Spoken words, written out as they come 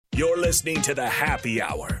You're listening to the Happy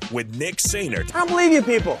Hour with Nick Sainert. I don't believe you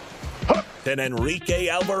people. And Enrique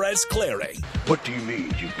Alvarez Clary. What do you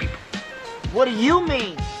mean, you people? What do you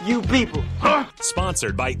mean, you people?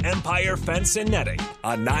 Sponsored by Empire Fence and Netting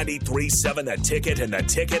on 93.7 The Ticket and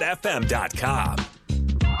theticketfm.com.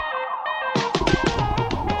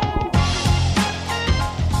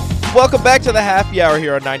 Welcome back to the Happy Hour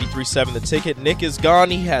here on 93.7 The Ticket. Nick is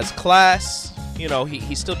gone. He has class. You know,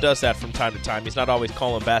 he still does that from time to time. He's not always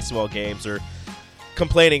calling basketball games or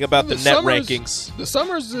complaining about the net rankings. The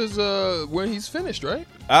Summers is when he's finished, right?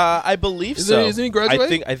 I believe so. Isn't he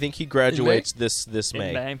graduate? I think he graduates this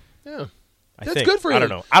May. Yeah. I That's think. good for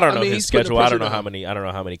him. I don't know mean, his schedule. I don't know how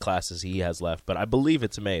many classes he has left, but I believe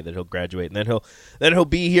it's May that he'll graduate, and then he'll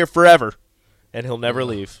be here forever, and he'll never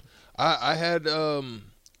leave. I had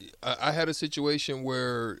a situation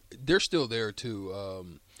where they're still there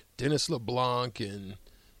too. Dennis LeBlanc and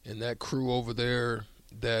that crew over there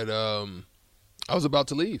that I was about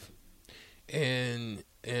to leave, and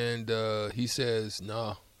he says,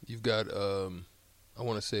 "Nah, you've got I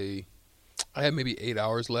want to say I had maybe 8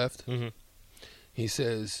 hours left." Mm-hmm. He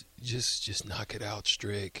says, "Just knock it out,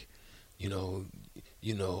 Strick. You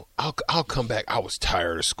know, I'll come back. I was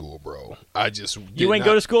tired of school, bro. You ain't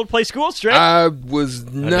go to school to play school, Strick? I was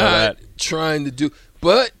not trying to do,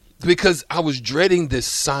 but because I was dreading this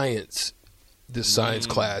science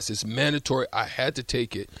class. It's mandatory. I had to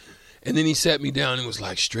take it. And then he sat me down and was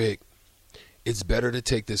like, Strick, it's better to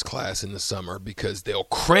take this class in the summer because they'll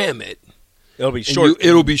cram it. It'll be short.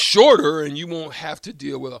 It'll be shorter, and you won't have to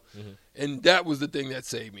deal with And that was the thing that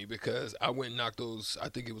saved me because I went and knocked those, I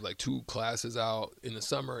think it was like 2 classes out in the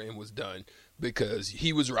summer and was done because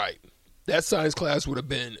he was right. That science class would have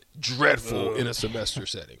been dreadful in a semester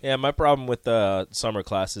setting. Yeah, my problem with summer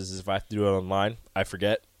classes is if I have to do it online, I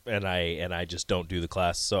forget, and I just don't do the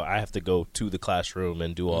class. So I have to go to the classroom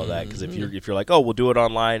and do all that because if you're like, oh, we'll do it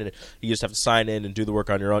online, and you just have to sign in and do the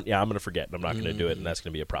work on your own, yeah, I'm going to forget, and I'm not going to do it, and that's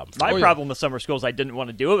going to be a problem for me. My problem with summer school is I didn't want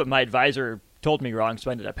to do it, but my advisor told me wrong,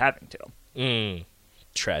 so I ended up having to.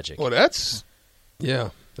 Tragic. Well, that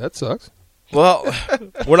sucks. Well,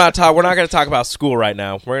 we're not going to talk about school right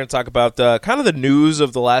now. We're going to talk about kind of the news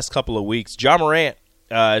of the last couple of weeks. Ja Morant,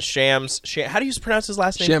 Shams, how do you pronounce his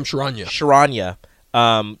last name? Shams Charania.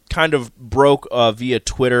 Kind of broke via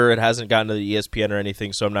Twitter. It hasn't gotten to the ESPN or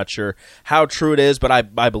anything, so I'm not sure how true it is, but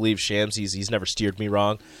I believe Shams. He's never steered me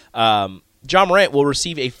wrong. Ja Morant will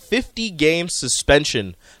receive a 50-game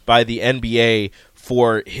suspension by the NBA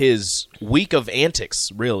for his week of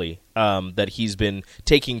antics, really, that he's been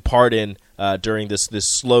taking part in during this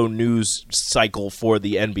slow news cycle for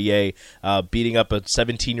the NBA, beating up a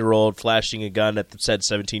 17-year-old, flashing a gun at the said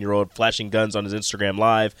 17-year-old, flashing guns on his Instagram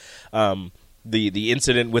Live, the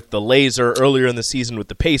incident with the laser earlier in the season with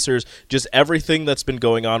the Pacers, just everything that's been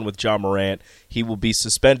going on with Ja Morant. He will be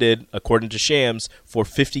suspended, according to Shams, for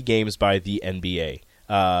 50 games by the NBA.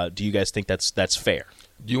 Do you guys think that's fair?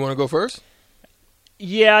 Do you want to go first?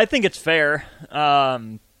 Yeah, I think it's fair.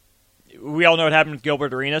 We all know what happened with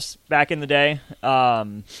Gilbert Arenas back in the day.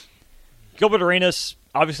 Gilbert Arenas,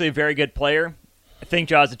 obviously a very good player. I think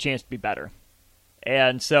Ja has a chance to be better.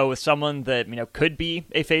 And so with someone that could be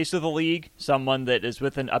a face of the league, someone that is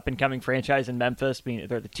with an up-and-coming franchise in Memphis,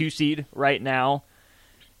 they're the 2 seed right now,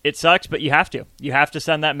 it sucks, but you have to. You have to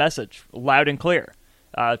send that message loud and clear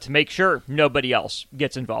to make sure nobody else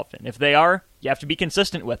gets involved in. If they are, you have to be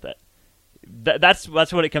consistent with it. That's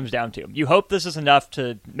what it comes down to. You hope this is enough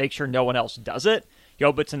to make sure no one else does it. You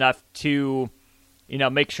hope it's enough to,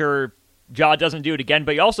 make sure Ja doesn't do it again,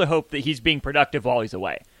 but you also hope that he's being productive while he's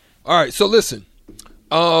away. All right, so listen.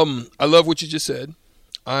 I love what you just said.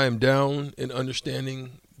 I am down in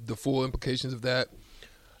understanding the full implications of that.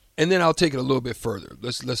 And then I'll take it a little bit further.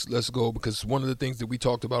 Let's go, because one of the things that we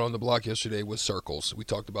talked about on the block yesterday was circles. We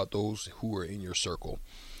talked about those who are in your circle.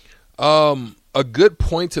 A good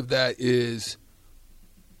point of that is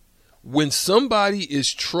when somebody is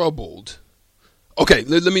troubled. Okay,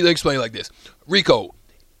 let me explain like this. Rico,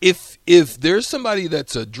 if there's somebody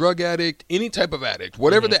that's a drug addict, any type of addict,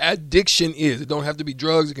 whatever the addiction is, it don't have to be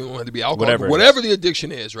drugs, it don't have to be alcohol, whatever the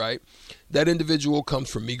addiction is, right? That individual comes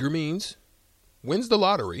from meager means, wins the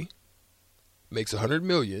lottery, makes $100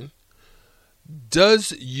 million,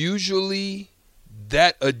 does usually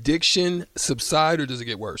that addiction subside or does it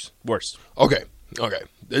get worse? Worse. Okay.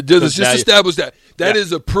 Let's just establish that. That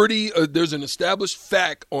is a pretty. There's an established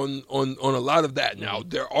fact on a lot of that. Now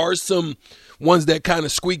there are some ones that kind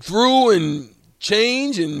of squeak through and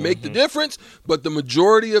change and make the difference, but the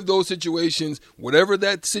majority of those situations, whatever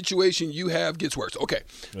that situation you have, gets worse. Okay,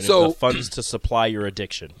 so the funds to supply your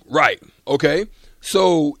addiction. Right. Okay.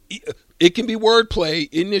 So it can be wordplay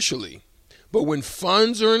initially, but when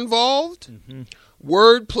funds are involved,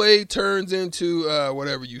 wordplay turns into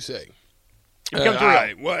whatever you say. It becomes all real.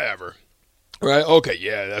 right, whatever. Right? Okay,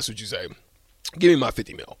 yeah, that's what you say. Give me my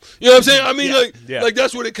 50 mil. You know what I'm saying? I mean, like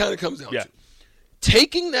that's what it kind of comes down to.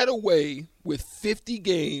 Taking that away with 50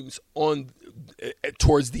 games on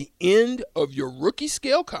towards the end of your rookie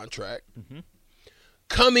scale contract,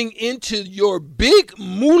 coming into your big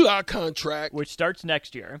moolah contract, Which starts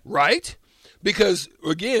next year. right? Because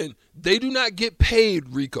again, they do not get paid,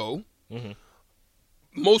 Rico.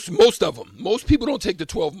 Most of them. Most people don't take the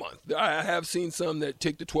 12-month. I have seen some that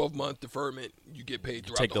take the 12-month deferment. You get paid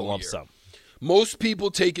throughout Take the whole lump year. sum. Most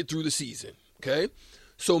people take it through the season, okay?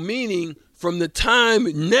 So meaning from the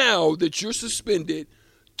time now that you're suspended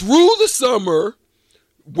through the summer,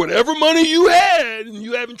 whatever money you had and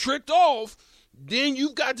you haven't tricked off, then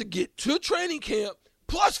you've got to get to training camp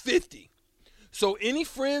plus 50. So any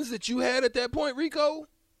friends that you had at that point, Rico,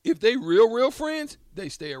 if they real friends, they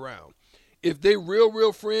stay around. If they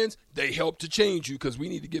real friends, they help to change you because we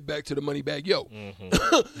need to get back to the money bag. Yo,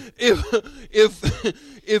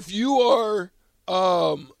 if you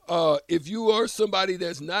are somebody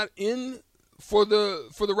that's not in for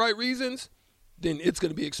the right reasons, then it's going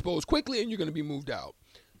to be exposed quickly and you're going to be moved out.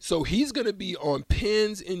 So he's going to be on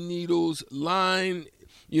pins and needles line,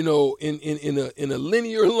 in a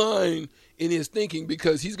linear line in his thinking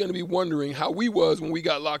because he's going to be wondering how we was when we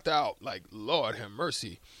got locked out. Like, Lord have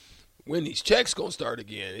mercy. When these checks going to start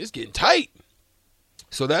again, it's getting tight.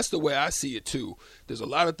 So that's the way I see it too. There's a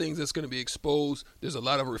lot of things that's going to be exposed. There's a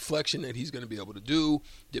lot of reflection that he's going to be able to do.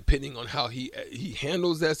 Depending on how he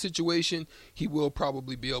handles that situation, he will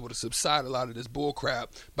probably be able to subside a lot of this bull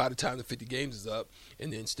crap by the time the 50 games is up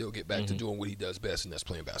and then still get back to doing what he does best, and that's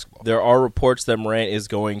playing basketball. There are reports that Morant is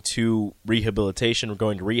going to rehabilitation or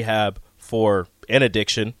going to rehab for an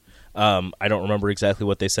addiction. I don't remember exactly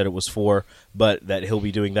what they said it was for, but that he'll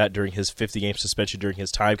be doing that during his 50-game suspension during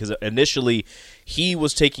his time. Because initially, he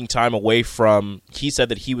was taking time away from. He said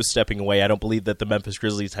that he was stepping away. I don't believe that the Memphis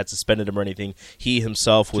Grizzlies had suspended him or anything. He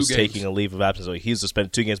himself was taking a leave of absence. So he was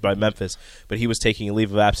suspended 2 games by Memphis, but he was taking a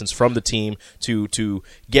leave of absence from the team to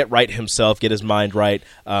get right himself, get his mind right,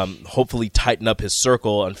 hopefully tighten up his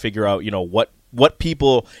circle and figure out what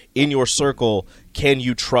people in your circle can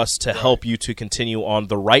you trust to help you to continue on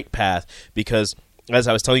the right path? Because, as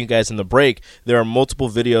I was telling you guys in the break, there are multiple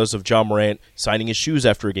videos of Ja Morant signing his shoes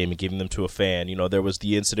after a game and giving them to a fan. There was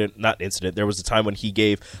the there was a time when he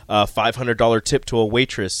gave a $500 tip to a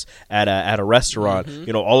waitress at a restaurant.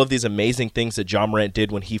 All of these amazing things that Ja Morant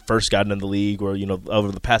did when he first got into the league or,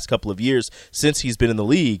 over the past couple of years since he's been in the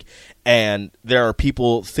league. And there are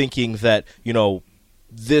people thinking that,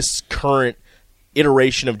 this current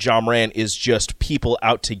iteration of Ja Morant is just people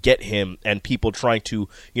out to get him and people trying to,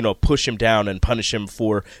 push him down and punish him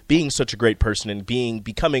for being such a great person and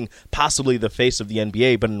becoming possibly the face of the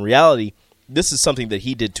NBA. But in reality, this is something that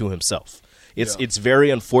he did to himself. It's very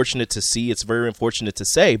unfortunate to see. It's very unfortunate to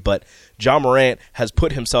say, but Ja Morant has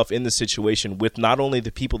put himself in this situation with not only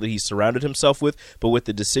the people that he surrounded himself with, but with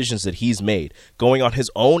the decisions that he's made. Going on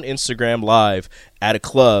his own Instagram Live at a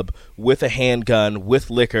club with a handgun, with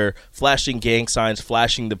liquor, flashing gang signs,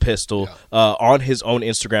 flashing the pistol on his own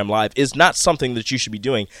Instagram Live is not something that you should be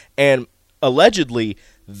doing. And allegedly,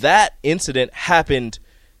 that incident happened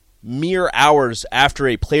mere hours after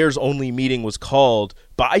a players-only meeting was called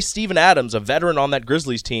by Steven Adams, a veteran on that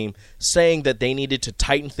Grizzlies team, saying that they needed to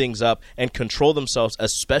tighten things up and control themselves,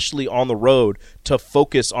 especially on the road, to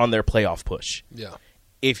focus on their playoff push. Yeah.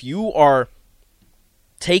 If you are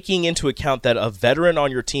taking into account that a veteran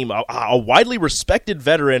on your team, a widely respected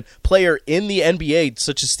veteran player in the NBA,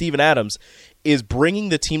 such as Steven Adams, is bringing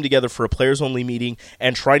the team together for a players-only meeting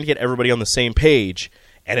and trying to get everybody on the same page,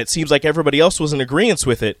 and it seems like everybody else was in agreement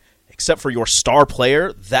with it, except for your star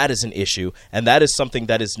player, that is an issue, and that is something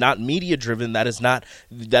that is not media-driven, that is not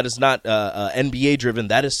NBA-driven,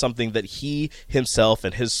 that is something that he himself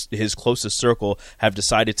and his closest circle have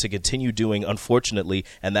decided to continue doing, unfortunately,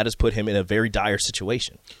 and that has put him in a very dire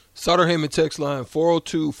situation. Sutter Heyman text line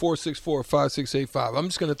 402-464-5685. I'm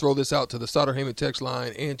just going to throw this out to the Sutter Heyman text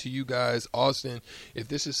line and to you guys, Austin. If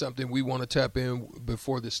this is something we want to tap in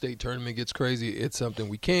before the state tournament gets crazy, it's something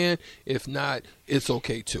we can. If not, it's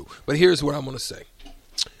okay too. But here's what I'm going to say.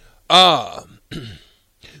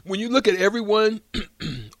 When you look at everyone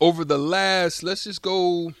over the last, let's just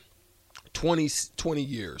go 20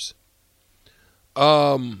 years,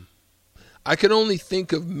 I can only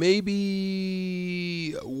think of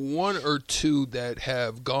maybe 1 or 2 that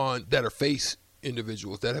are face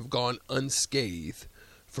individuals that have gone unscathed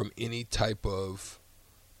from any type of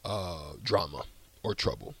drama or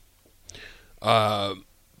trouble.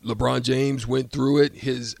 LeBron James went through it.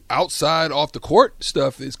 His outside off the court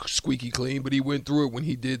stuff is squeaky clean, but he went through it when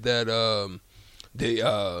he did that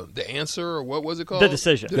the answer, or what was it called? The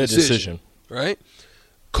decision. The decision. Right?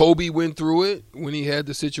 Kobe went through it when he had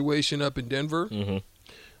the situation up in Denver.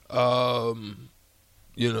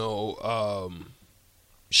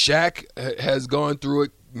 Shaq has gone through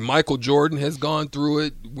it. Michael Jordan has gone through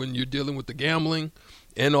it when you're dealing with the gambling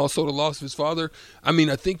and also the loss of his father. I mean,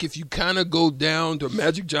 I think if you kind of go down to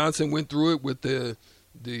Magic Johnson went through it with the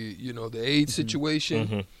AIDS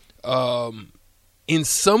situation. In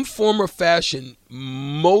some form or fashion,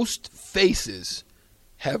 most faces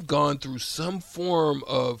have gone through some form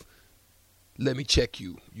of, let me check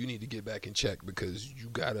you. You need to get back in check because you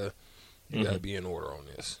gotta be in order on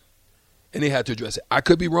this. And they had to address it. I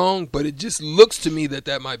could be wrong, but it just looks to me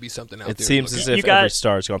that might be something out there. It seems as if every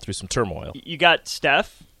star has gone through some turmoil. You got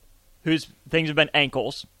Steph, whose things have been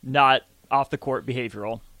ankles, not off the court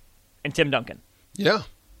behavioral, and Tim Duncan. Yeah.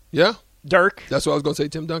 Dirk. That's what I was going to say,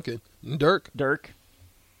 Tim Duncan. Dirk.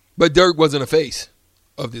 But Dirk wasn't a face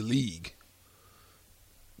of the league.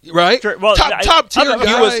 Right? Sure. Well, top tier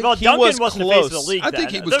guy. Duncan was wasn't close. the face of the league. I think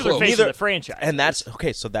he was Those close. are face of the franchise. And that's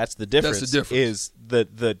okay. So that's the difference. That's the difference. Is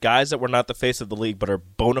the guys that were not the face of the league, but are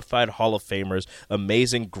bona fide Hall of Famers,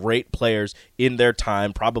 amazing, great players in their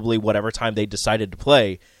time, probably whatever time they decided to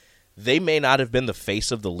play. They may not have been the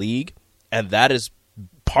face of the league, and that is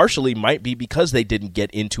partially might be because they didn't get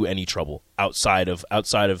into any trouble outside of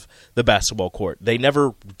the basketball court. They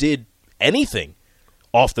never did anything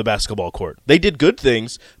off the basketball court. They did good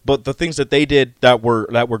things, but the things that they did that were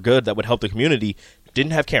good, that would help the community,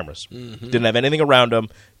 didn't have cameras, didn't have anything around them,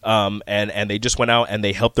 and they just went out and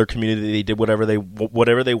they helped their community. They did whatever they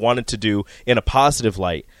wanted to do in a positive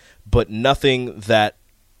light, but nothing that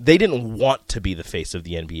they didn't want to be the face of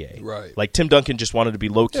the NBA. Right. Like Tim Duncan just wanted to be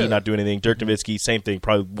low key, not do anything. Dirk Nowitzki, same thing,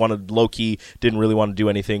 probably wanted low key, didn't really want to do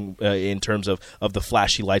anything in terms of the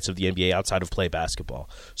flashy lights of the NBA outside of play basketball.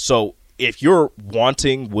 So if you're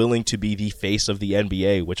willing to be the face of the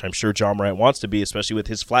NBA, which I'm sure Ja Morant wants to be, especially with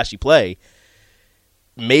his flashy play,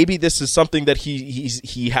 maybe this is something that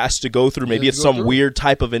he has to go through. Maybe it's some weird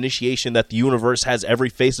type of initiation that the universe has every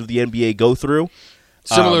face of the NBA go through.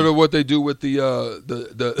 Similar to what they do with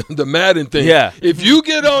the Madden thing. Yeah. If you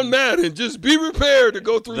get on Madden, just be prepared to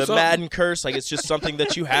go through the something. Madden curse. Like, it's just something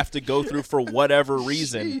that you have to go through for whatever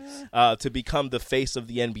reason to become the face of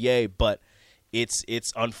the NBA. But it's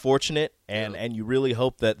unfortunate, and you really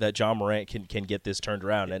hope that Ja Morant can get this turned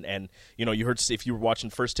around. And you heard, if you were watching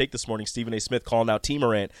First Take this morning, Stephen A. Smith calling out T.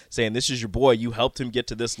 Morant, saying, this is your boy. You helped him get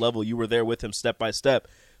to this level. You were there with him step by step.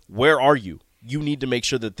 Where are you? You need to make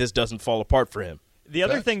sure that this doesn't fall apart for him. The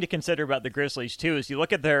other thing to consider about the Grizzlies, too, is you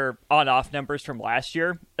look at their on-off numbers from last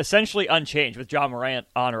year, essentially unchanged with Ja Morant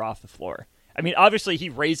on or off the floor. I mean, obviously he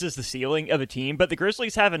raises the ceiling of a team, but the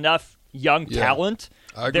Grizzlies have enough young talent.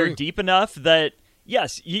 I agree. They're deep enough that,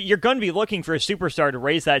 yes, you're going to be looking for a superstar to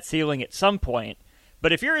raise that ceiling at some point.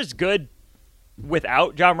 But if you're as good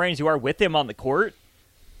without Ja Morant as you are with him on the court,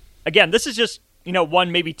 again, this is just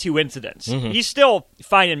one, maybe two incidents. He's still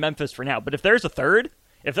fine in Memphis for now. But if there's a third,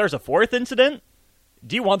 if there's a fourth incident,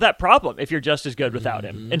 do you want that problem if you're just as good without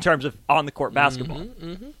him in terms of on-the-court basketball?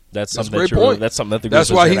 That's a something great point. That's something that the That's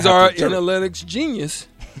Grizzlies why are he's gonna our have to determine. analytics genius.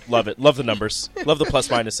 Love it. Love the numbers. Love the plus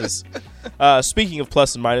minuses. Speaking of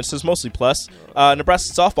plus and minuses, mostly plus.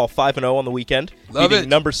 Nebraska softball 5-0 on the weekend. Love beating it.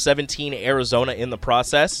 number 17 Arizona in the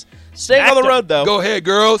process. Staying on the road, though. Go ahead,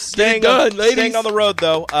 girls. Staying on, ladies. Staying on the road,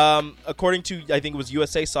 though. According to, I think it was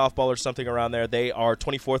USA Softball or something around there, they are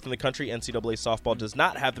 24th in the country. NCAA Softball does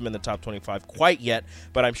not have them in the top 25 quite yet,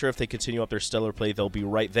 but I'm sure if they continue up their stellar play, they'll be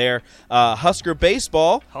right there. Husker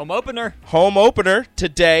Baseball. Home opener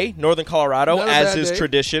Today, Northern Colorado, Not a as bad is day.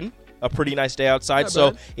 tradition. A pretty nice day outside. Not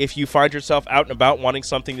So bad. if you find yourself out and about wanting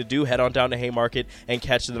something to do, head on down to Haymarket and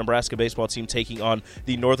catch the Nebraska baseball team taking on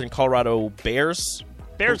the Northern Colorado Bears.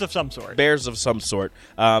 Bears of some sort. Bears of some sort.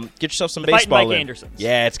 Get yourself some The Fighting baseball Mike in. Andersons.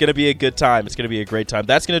 Yeah, it's going to be a good time. It's going to be a great time.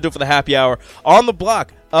 That's going to do it for the happy hour. On the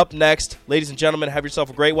block, up next, ladies and gentlemen, have yourself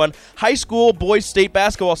a great one. High school boys state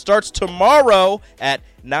basketball starts tomorrow at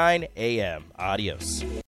 9 a.m. Adios.